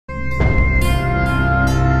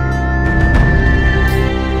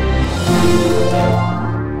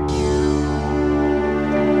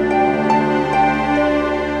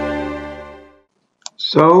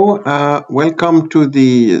Welcome to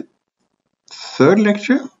the third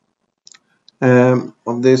lecture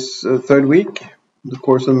of this third week, the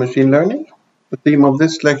course on machine learning. The theme of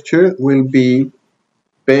this lecture will be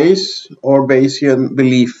Bayes or Bayesian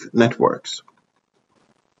belief networks.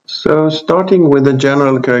 So starting with the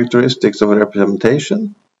general characteristics of a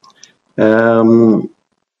representation, a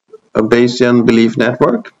Bayesian belief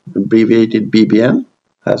network, abbreviated BBN,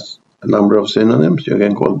 has a number of synonyms. You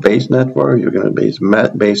can call Bayes network, you can call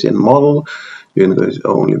Bayesian model, you can call it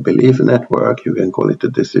only belief network, you can call it a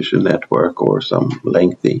decision network, or some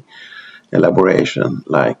lengthy elaboration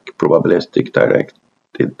like probabilistic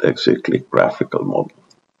directed acyclic graphical model.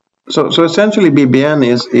 So essentially BBN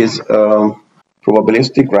is a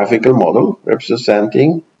probabilistic graphical model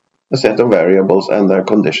representing a set of variables and their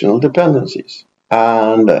conditional dependencies.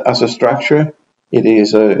 And as a structure, it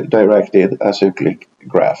is a directed acyclic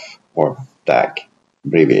graph, or DAG,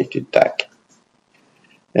 abbreviated DAG.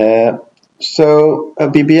 So a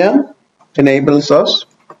BBN enables us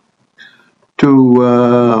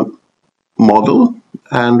to model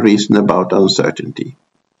and reason about uncertainty.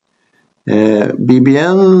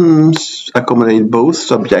 BBNs accommodate both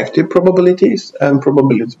subjective probabilities and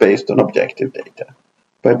probabilities based on objective data.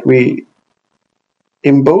 But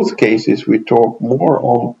in both cases, we talk more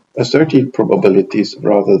on asserted probabilities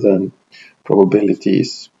rather than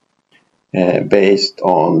probabilities based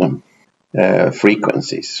on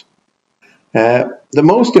frequencies. The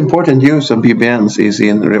most important use of BBNs is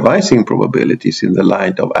in revising probabilities in the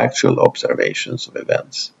light of actual observations of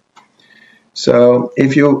events. So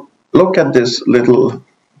if you look at this little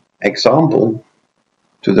example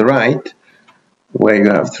to the right, where you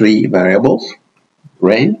have three variables: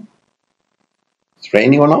 rain, it's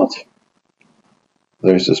raining or not,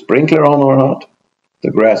 there's a sprinkler on or not,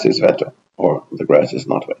 the grass is wet or the grass is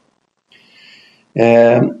not wet.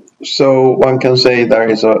 So one can say there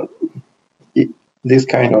is this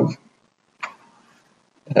kind of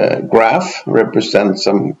graph represents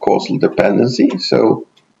some causal dependency. So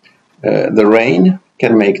the rain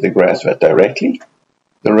can make the grass wet directly.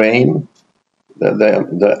 The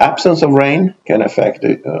absence of rain can affect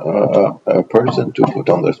a person to put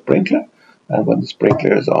on the sprinkler, and when the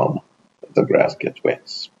sprinkler is on, the grass gets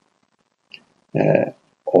wet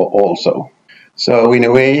also. So in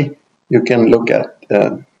a way, you can look at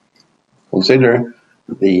consider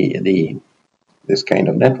this kind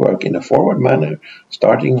of network in a forward manner,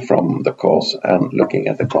 starting from the cause and looking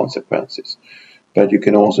at the consequences. But you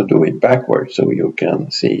can also do it backwards, so you can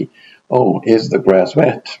see, oh, is the grass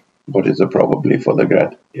wet? What is the probability for the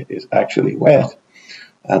grass? It is actually wet.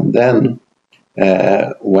 And then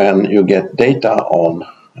when you get data on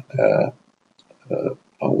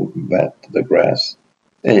how wet the grass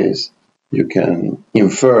is, you can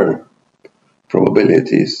infer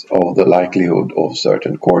probabilities of the likelihood of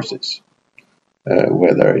certain courses,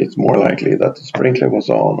 whether it's more likely that the sprinkler was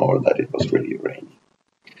on or that it was really raining.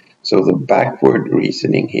 So the backward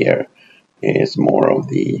reasoning here is more of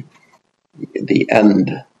the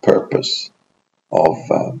end purpose of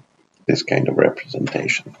this kind of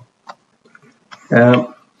representation.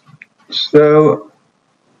 So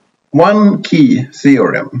one key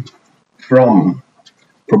theorem from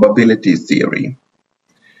probability theory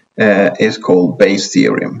is called Bayes'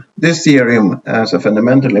 theorem. This theorem has a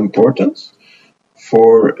fundamental importance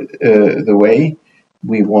for the way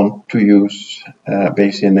we want to use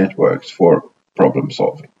Bayesian networks for problem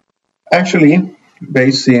solving. Actually,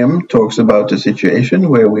 Bayes' theorem talks about a situation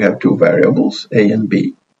where we have two variables, A and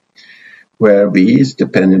B, where B is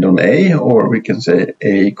dependent on A, or we can say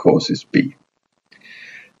A causes B.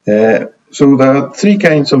 So there are three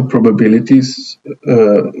kinds of probabilities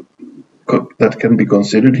that can be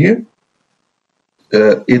considered here.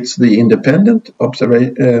 It's the independent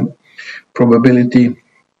probability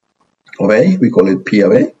of A, we call it P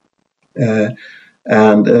of A.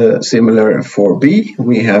 And similar for B,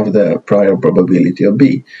 we have the prior probability of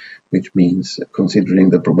B, which means considering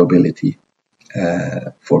the probability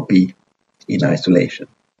for B in isolation.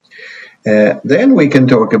 Then we can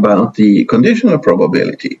talk about the conditional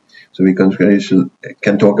probability. So we can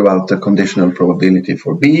talk about the conditional probability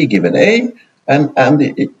for B given A, and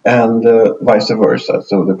vice versa,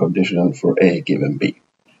 so the conditional for A given B.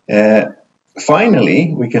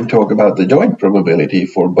 Finally, we can talk about the joint probability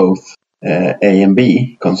for both A and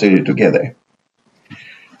B considered together.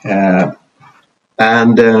 The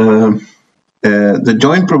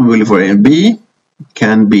joint probability for A and B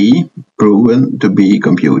can be proven to be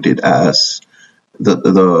computed as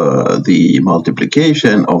the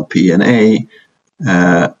multiplication of P and A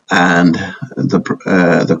and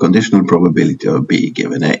the conditional probability of B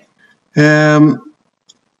given A.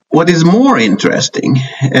 What is more interesting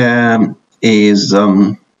is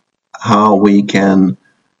how we can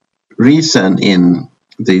reason in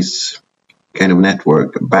this kind of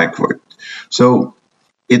network backward. So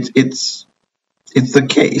it's the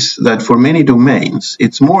case that for many domains,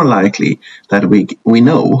 it's more likely that we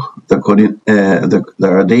know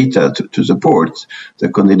there are data to support the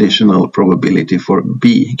conditional probability for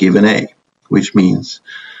B given A, which means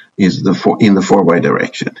is in the forward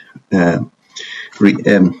direction,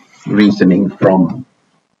 reasoning from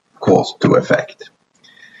cause to effect.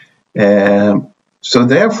 So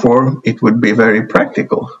therefore, it would be very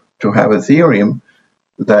practical to have a theorem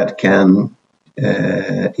that can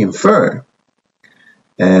infer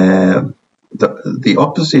the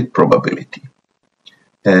opposite probability,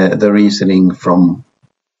 the reasoning from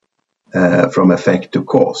effect to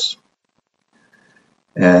cause,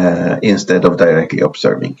 instead of directly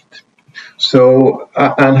observing it. So,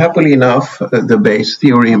 unhappily enough, the Bayes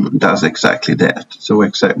theorem does exactly that. So,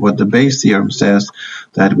 what the Bayes theorem says,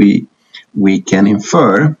 that we can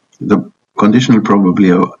infer the conditional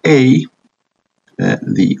probability of A,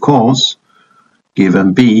 the cause,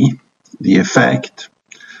 given B, the effect,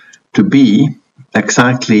 to be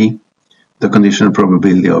exactly the conditional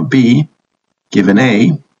probability of B given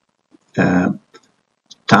A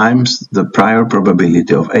times the prior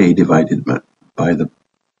probability of A divided by the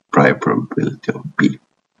prior probability of B.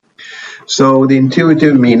 So the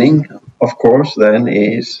intuitive meaning, of course, then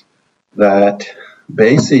is that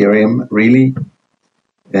Bayes' theorem really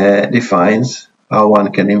defines how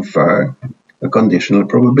one can infer a conditional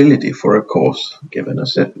probability for a cause given a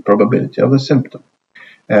probability of a symptom.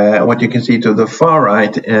 What you can see to the far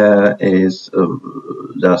right is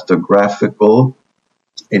just a graphical,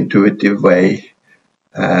 intuitive way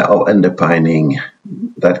of defining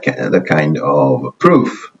the kind of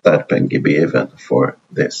proof that can be given for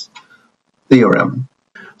this theorem.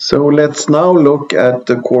 So let's now look at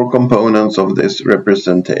the core components of this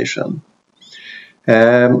representation.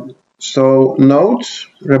 So nodes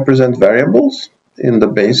represent variables in the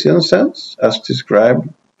Bayesian sense, as described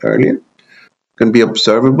earlier. Can be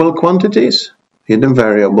observable quantities, hidden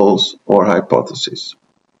variables, or hypotheses.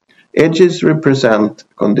 Edges represent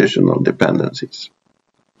conditional dependencies.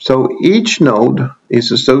 So each node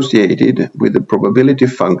is associated with a probability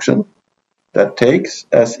function that takes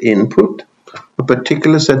as input a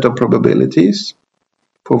particular set of probabilities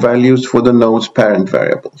for values for the node's parent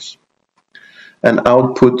variables, and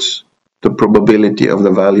outputs the probability of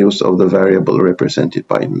the values of the variable represented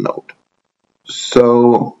by the node.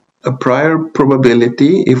 So a prior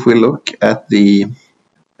probability, if we look at the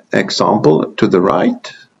example to the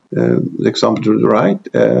right,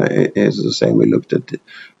 is the same we looked at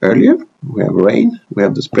earlier. We have rain, we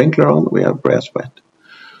have the sprinkler on, we have grass wet.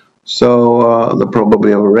 So the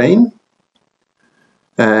probability of rain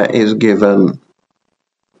is given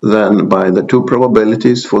then by the two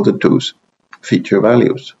probabilities for the two feature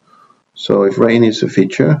values. So if rain is a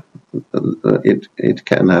feature, it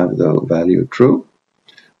can have the value true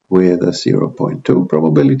with a 0.2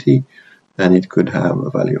 probability, and it could have a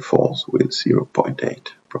value false with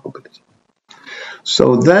 0.8 probability.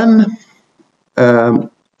 So then,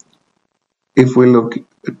 if we look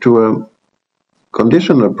to a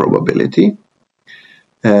conditional probability,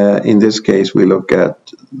 in this case we look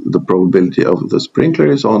at the probability of the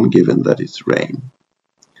sprinkler is on given that it's rain.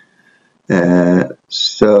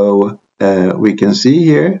 So we can see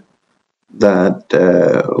here that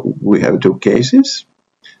we have two cases.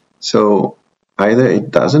 So either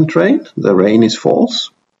it doesn't rain, the rain is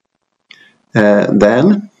false,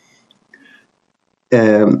 then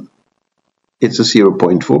it's a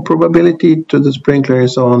 0.4 probability to the sprinkler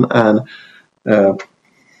is on, and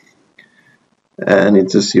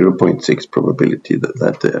it's a 0.6 probability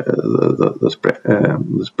that the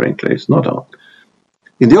sprinkler is not on.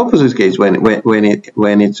 In the opposite case,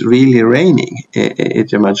 when it's really raining,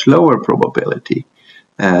 it's a much lower probability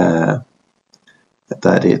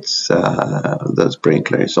that it's the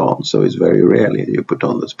sprinkler is on. So it's very rarely you put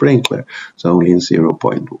on the sprinkler. So only in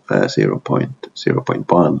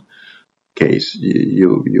 0.1 case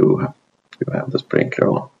you have the sprinkler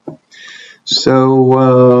on.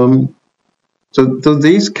 So so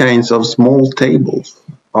these kinds of small tables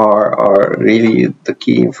are really the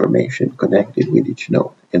key information connected with each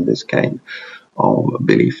node in this kind of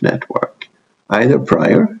belief network, either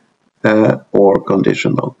prior or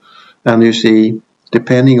conditional. And you see,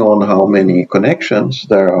 depending on how many connections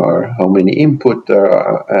there are, how many input there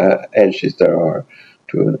are, edges there are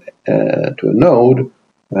to a node,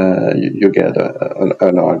 you get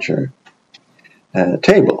a larger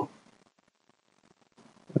table.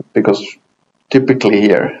 Because typically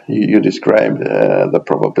here you describe the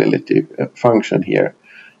probability function here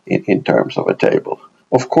in terms of a table.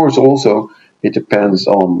 Of course, also it depends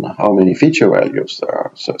on how many feature values there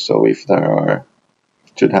are. So if there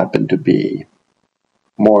should happen to be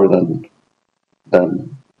more than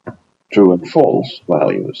true and false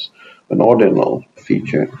values, an ordinal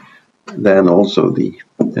feature, then also the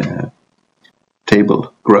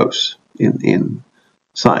table grows in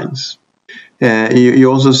size.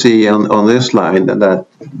 You also see on this slide that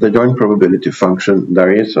the joint probability function,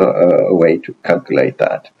 there is a way to calculate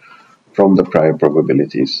that from the prior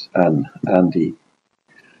probabilities and the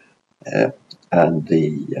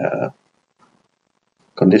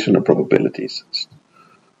conditional probabilities,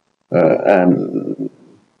 and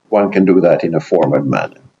one can do that in a forward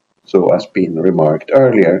manner. So, as been remarked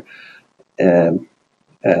earlier,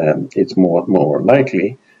 it's more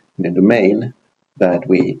likely in the domain that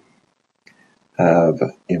we have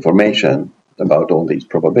information about all these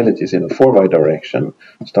probabilities in a forward direction,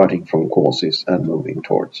 starting from causes and moving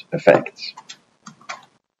towards effects.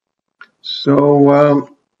 So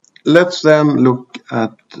let's then look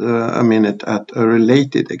at a minute at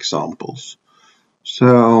related examples.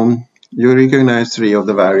 So you recognize three of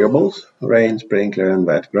the variables: rain, sprinkler, and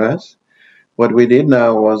wet grass. What we did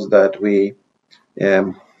now was that we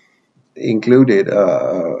included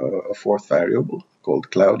a fourth variable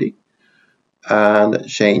called cloudy and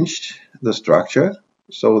changed the structure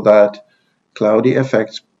so that cloudy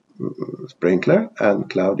affects sprinkler and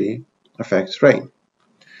cloudy affects rain.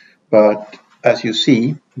 But as you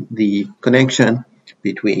see, the connection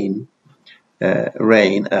between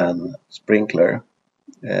rain and sprinkler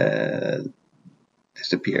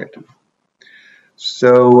disappeared.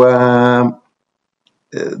 So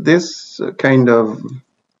this kind of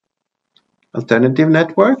alternative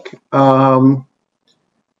network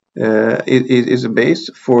is a base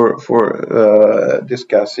for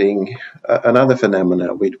discussing another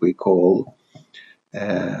phenomena which we call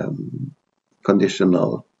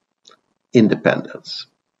conditional independence,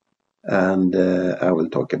 and I will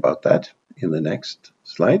talk about that in the next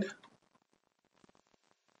slide.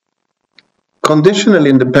 Conditional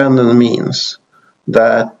independence means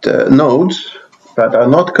that nodes that are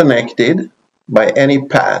not connected by any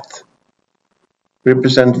path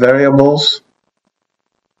represent variables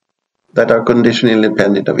that are conditionally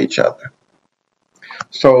independent of each other.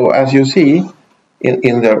 So as you see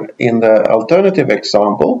in the alternative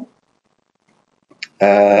example,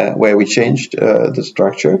 where we changed the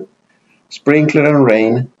structure, sprinkler and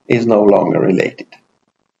rain is no longer related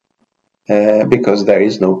because there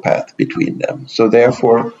is no path between them. So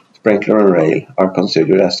therefore, sprinkler and rain are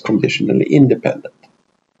considered as conditionally independent.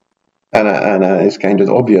 And it's kind of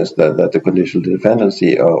obvious that the conditional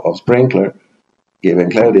dependency of sprinkler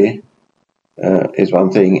given cloudy is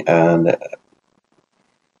one thing, and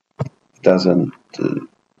doesn't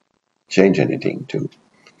change anything to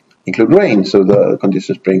include rain. So the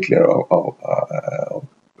conditional sprinkler of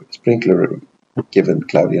sprinkler given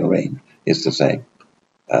cloudy and rain is the same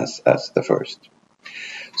as the first.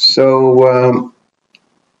 So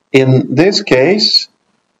in this case,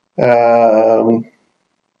 the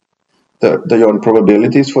joint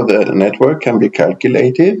probabilities for the network can be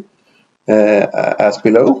calculated as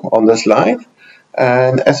below on the slide.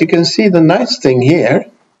 And as you can see, the nice thing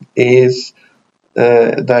here is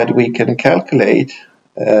that we can calculate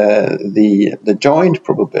the joint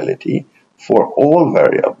probability for all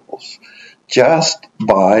variables just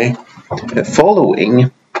by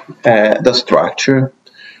following the structure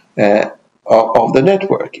of the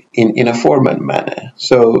network in a formal manner.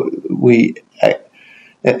 So we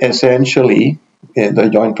essentially, the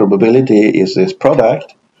joint probability is this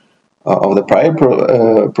product of the prior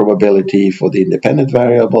probability for the independent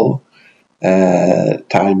variable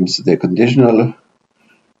times the conditional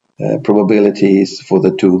probabilities for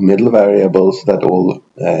the two middle variables that all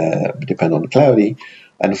depend on cloudy,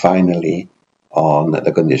 and finally on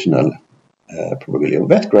the conditional probability of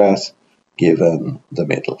wet grass given the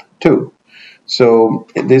middle two. So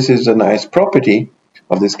this is a nice property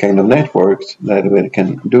of this kind of networks, that we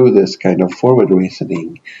can do this kind of forward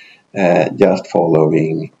reasoning just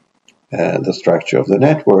following the structure of the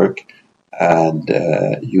network and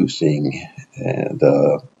using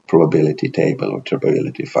the probability table or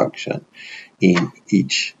probability function in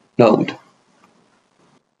each node.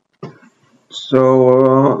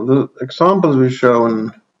 So the examples we've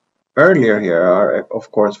shown earlier here are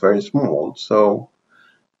of course very small, so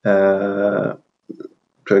to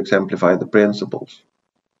exemplify the principles.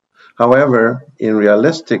 However, in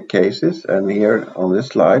realistic cases, and here on this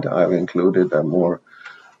slide I've included a more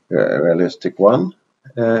realistic one,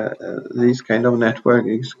 these kind of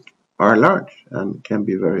networks are large and can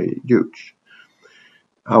be very huge.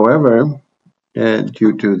 However,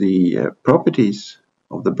 due to the properties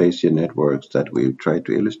of the Bayesian networks that we tried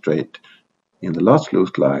to illustrate in the last few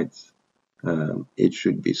slides, it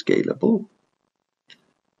should be scalable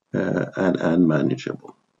and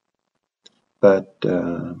manageable. But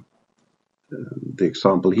the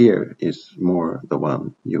example here is more the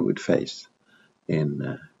one you would face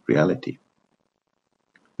in reality.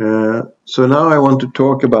 So now I want to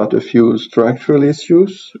talk about a few structural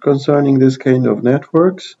issues concerning this kind of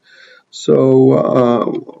networks. So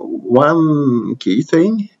one key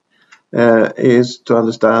thing is to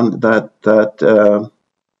understand that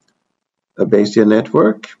a Bayesian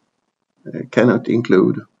network cannot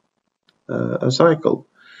include a cycle.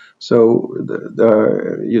 So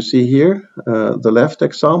you see here the left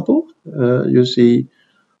example, you see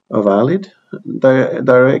a valid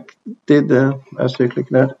directed acyclic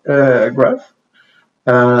graph,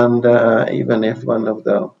 and even if one of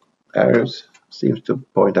the arrows seems to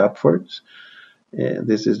point upwards,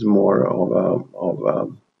 this is more of a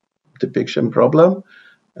depiction problem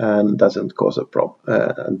and doesn't cause a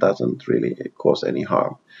and doesn't really cause any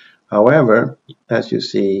harm. However, as you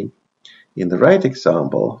see in the right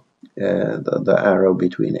example, the arrow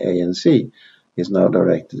between A and C is now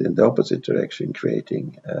directed in the opposite direction,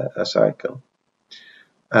 creating a cycle.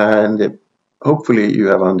 And hopefully you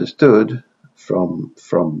have understood from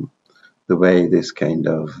the way this kind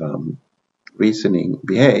of reasoning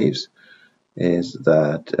behaves is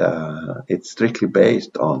that it's strictly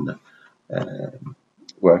based on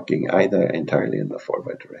working either entirely in the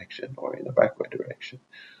forward direction or in the backward direction,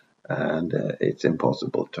 and it's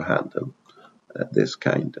impossible to handle this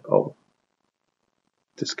kind of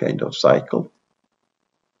cycle.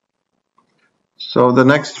 So the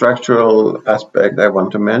next structural aspect I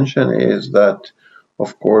want to mention is that,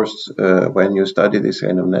 of course, when you study this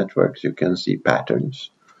kind of networks, you can see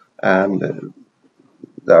patterns, and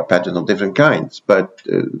there are patterns of different kinds, but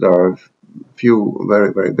there are few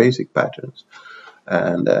very, very basic patterns.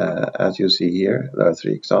 And as you see here, there are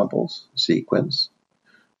three examples: sequence,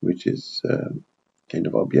 which is kind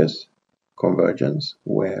of obvious; convergence,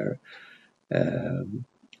 where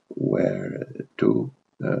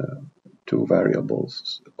two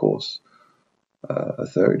variables cause a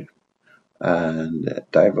third, and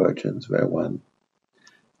divergence, where one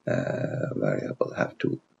variable have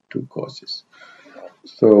two causes.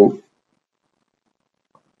 So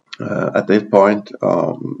at this point,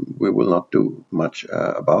 we will not do much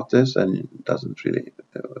about this, and it doesn't really.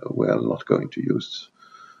 We are not going to use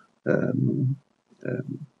the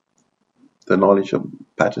knowledge of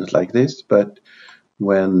patterns like this, but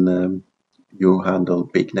when you handle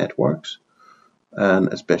big networks,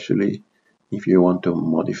 and especially if you want to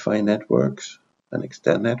modify networks and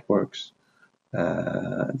extend networks,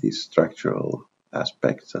 these structural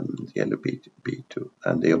aspects and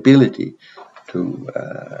the ability to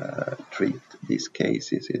treat these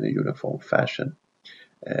cases in a uniform fashion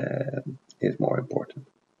is more important.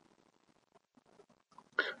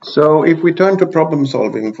 So if we turn to problem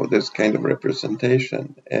solving for this kind of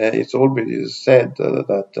representation, it's already said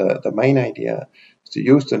that the main idea is to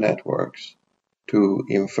use the networks to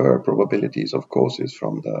infer probabilities of causes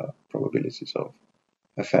from the probabilities of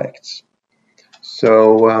effects.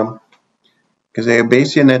 So because a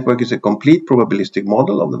Bayesian network is a complete probabilistic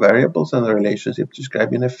model of the variables and the relationship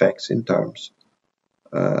describing effects in terms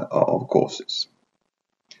of causes.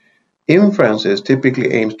 Inferences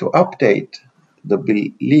typically aims to update the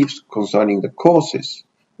beliefs concerning the causes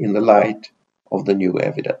in the light of the new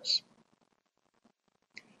evidence.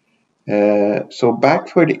 So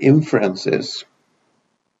backward inferences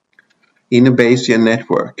in a Bayesian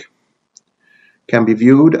network can be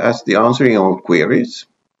viewed as the answering of queries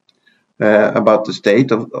about the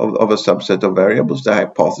state of a subset of variables, the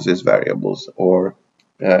hypothesis variables, or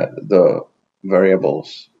the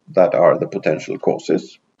variables that are the potential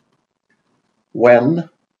causes, when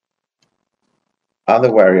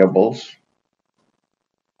other variables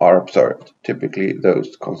are observed, typically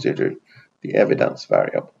those considered the evidence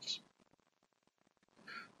variables.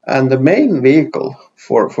 And the main vehicle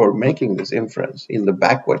for making this inference in the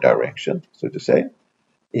backward direction, so to say,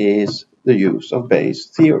 is the use of Bayes'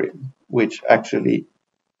 theorem, which actually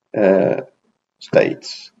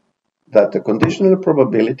states that the conditional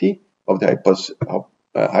probability of the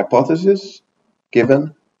hypothesis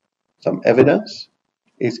given some evidence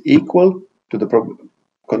is equal to the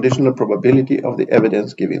conditional probability of the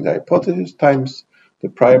evidence giving the hypothesis times the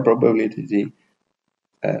prior probability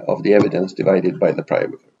of the evidence divided by the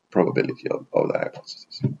prior probability of the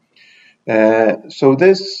hypothesis. So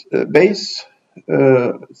this Bayes'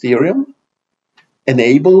 theorem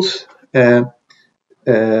enables the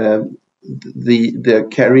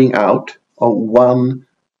carrying out of one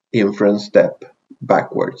inference step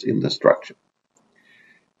backwards in the structure.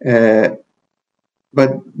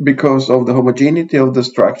 But because of the homogeneity of the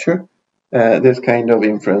structure, this kind of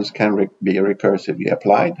inference can be recursively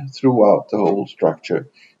applied throughout the whole structure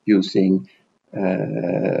using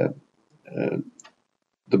the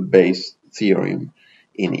Bayes theorem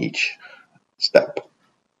in each step.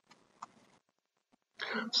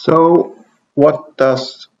 So what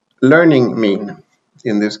does learning mean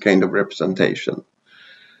in this kind of representation?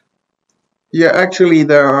 Yeah, actually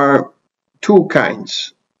there are two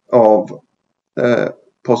kinds of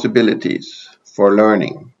possibilities for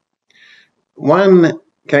learning. One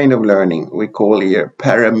kind of learning we call here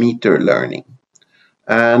parameter learning.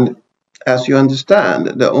 And as you understand,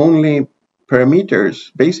 the only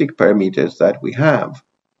parameters, basic parameters that we have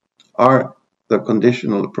are the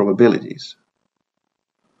conditional probabilities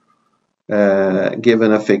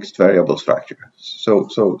given a fixed variable structure.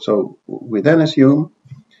 So we then assume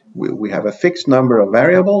we have a fixed number of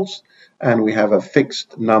variables and we have a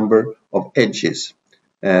fixed number of edges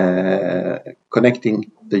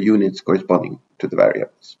connecting the units corresponding to the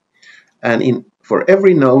variables. And for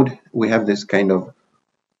every node, we have this kind of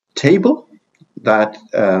table that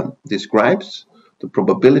describes the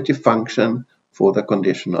probability function for the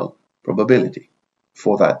conditional probability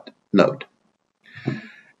for that node.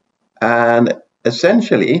 And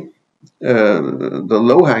essentially, the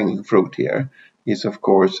low-hanging fruit here is, of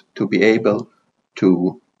course, to be able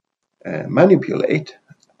to manipulate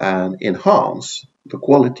and enhance the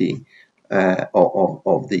quality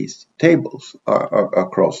of these tables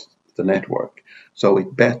across the network, so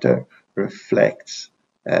it better reflects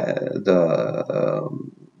an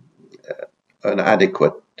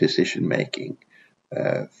adequate decision making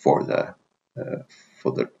for the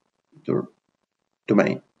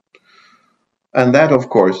domain. And that, of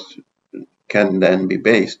course, can then be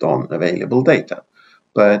based on available data.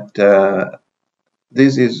 But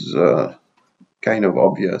this is kind of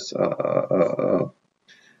obvious,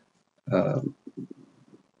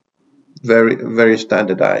 very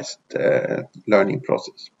standardized learning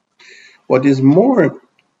process. What is more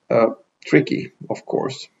tricky, of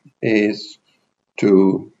course, is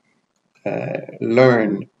to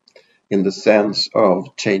learn in the sense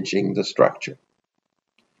of changing the structure.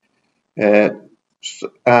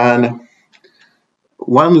 And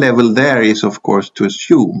one level there is, of course, to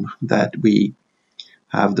assume that we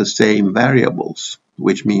have the same variables,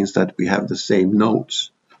 which means that we have the same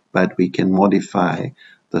nodes, but we can modify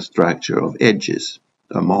the structure of edges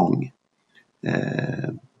among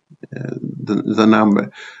the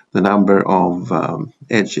number of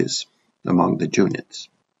edges among the units.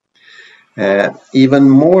 Even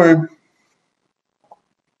more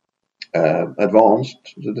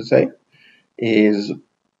advanced, so to say, is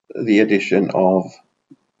the addition of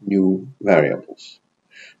new variables.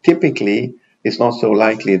 Typically, it's not so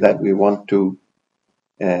likely that we want to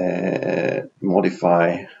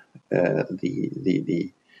modify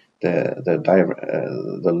the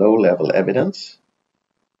low-level evidence.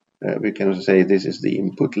 We can say this is the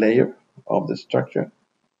input layer of the structure,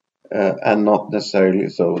 and not necessarily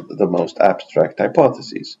so the most abstract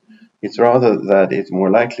hypotheses. It's rather that it's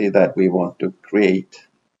more likely that we want to create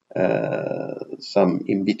some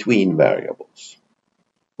in-between variables,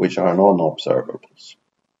 which are non-observables,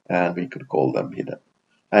 and we could call them hidden.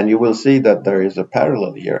 And you will see that there is a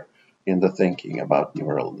parallel here in the thinking about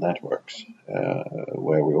neural networks,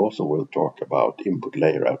 where we also will talk about input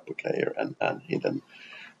layer, output layer, and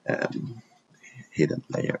hidden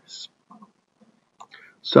layers.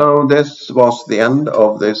 So this was the end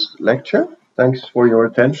of this lecture. Thanks for your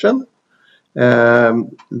attention.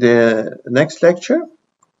 The next lecture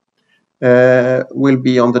will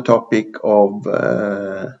be on the topic of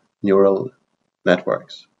neural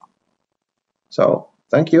networks. So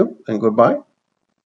thank you and goodbye.